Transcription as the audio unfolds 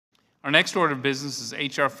Our next order of business is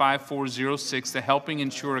H.R. 5406, the Helping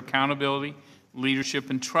Ensure Accountability, Leadership,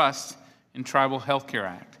 and Trust in Tribal Healthcare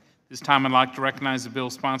Act. This time I'd like to recognize the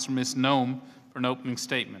bill's sponsor, Ms. Noem, for an opening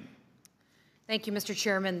statement. Thank you, Mr.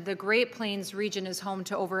 Chairman. The Great Plains region is home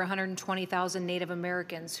to over 120,000 Native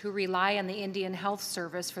Americans who rely on the Indian Health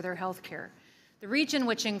Service for their health care. The region,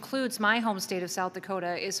 which includes my home state of South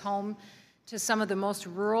Dakota, is home to some of the most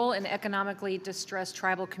rural and economically distressed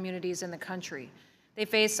tribal communities in the country. They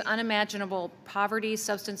face unimaginable poverty,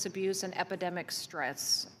 substance abuse, and epidemic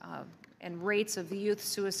stress, and rates of youth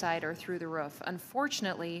suicide are through the roof.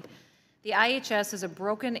 Unfortunately, the IHS is a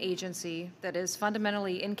broken agency that is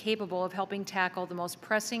fundamentally incapable of helping tackle the most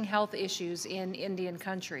pressing health issues in Indian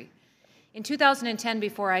country. In 2010,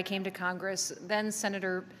 before I came to Congress, then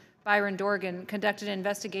Senator Byron Dorgan conducted an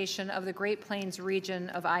investigation of the Great Plains region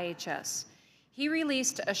of IHS. He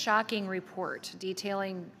released a shocking report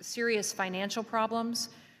detailing serious financial problems,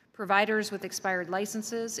 providers with expired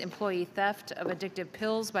licenses, employee theft of addictive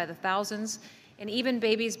pills by the thousands, and even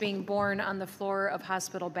babies being born on the floor of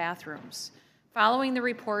hospital bathrooms. Following the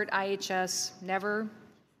report, IHS never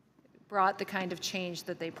brought the kind of change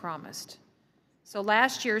that they promised. So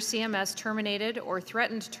last year, CMS terminated or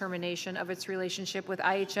threatened termination of its relationship with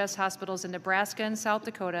IHS hospitals in Nebraska and South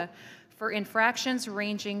Dakota for infractions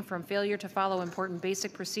ranging from failure to follow important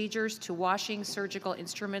basic procedures to washing surgical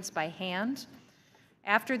instruments by hand.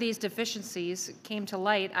 After these deficiencies came to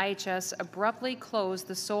light, IHS abruptly closed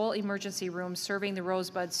the sole emergency room serving the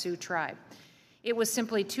Rosebud Sioux tribe. It was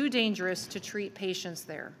simply too dangerous to treat patients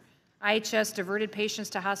there. IHS diverted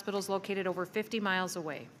patients to hospitals located over 50 miles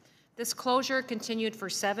away. This closure continued for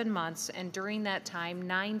 7 months, and during that time,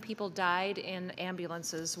 9 people died in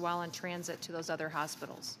ambulances while in transit to those other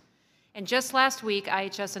hospitals. And just last week,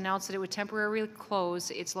 IHS announced that it would temporarily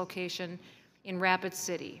close its location in Rapid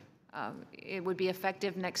City. It would be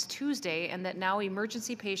effective next Tuesday, and that now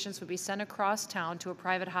emergency patients would be sent across town to a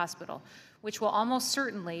private hospital, which will almost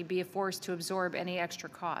certainly be forced to absorb any extra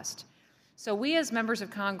cost. So we as members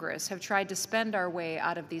of Congress have tried to spend our way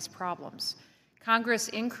out of these problems. Congress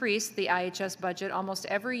increased the IHS budget almost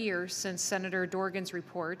every year since Senator Dorgan's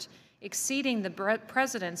report, exceeding the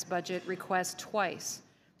President's budget request twice.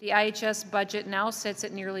 The IHS budget now sits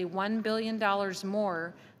at nearly $1 billion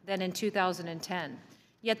more than in 2010.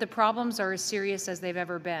 Yet the problems are as serious as they've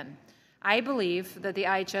ever been. I believe that the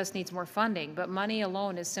IHS needs more funding, but money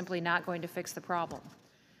alone is simply not going to fix the problem.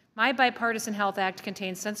 My Bipartisan Health Act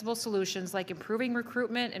contains sensible solutions like improving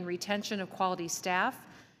recruitment and retention of quality staff,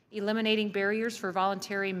 eliminating barriers for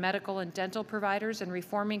voluntary medical and dental providers, and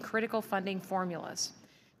reforming critical funding formulas.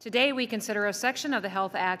 Today, we consider a section of the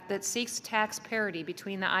Health Act that seeks tax parity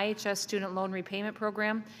between the IHS Student Loan Repayment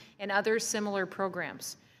Program and other similar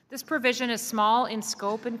programs. This provision is small in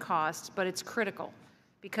scope and cost, but it's critical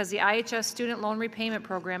because the IHS Student Loan Repayment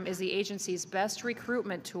Program is the agency's best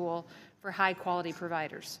recruitment tool for high-quality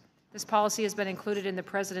providers. This policy has been included in the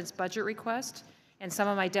President's budget request, and some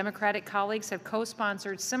of my Democratic colleagues have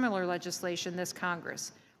co-sponsored similar legislation this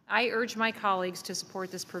Congress. I urge my colleagues to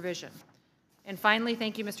support this provision. And finally,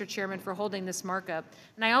 thank you, Mr. Chairman, for holding this markup.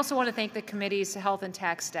 And I also want to thank the committee's health and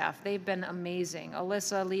tax staff. They've been amazing.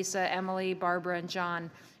 Alyssa, Lisa, Emily, Barbara, and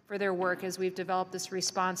John for their work as we've developed this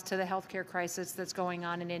response to the healthcare crisis that's going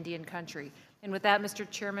on in Indian country. And with that, Mr.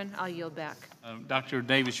 Chairman, I'll yield back. Dr.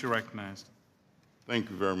 Davis, you're recognized.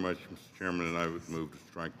 Thank you very much, Mr. Chairman, and I would move to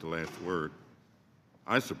strike the last word.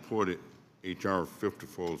 I supported H.R.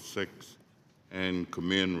 5406 and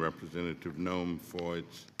commend Representative Noem for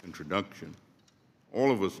its introduction. All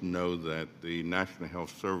of us know that the National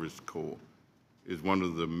Health Service Corps is one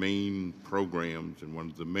of the main programs and one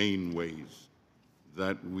of the main ways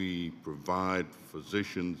that we provide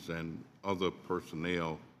physicians and other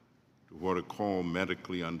personnel to what are called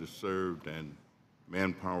medically underserved and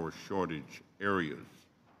manpower shortage areas.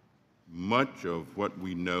 Much of what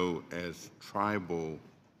we know as tribal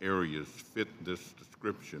areas fit this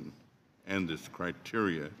description and this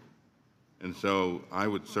criteria. And so I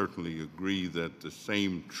would certainly agree that the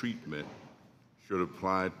same treatment should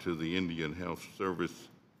apply to the Indian Health Service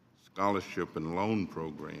Scholarship and Loan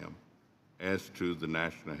Program as to the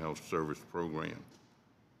National Health Service Program.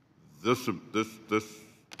 This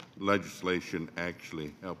legislation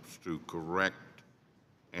actually helps to correct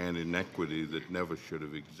an inequity that never should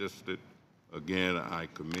have existed. Again, I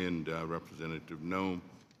commend Representative Noem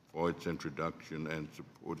for its introduction and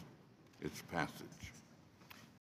support its passage.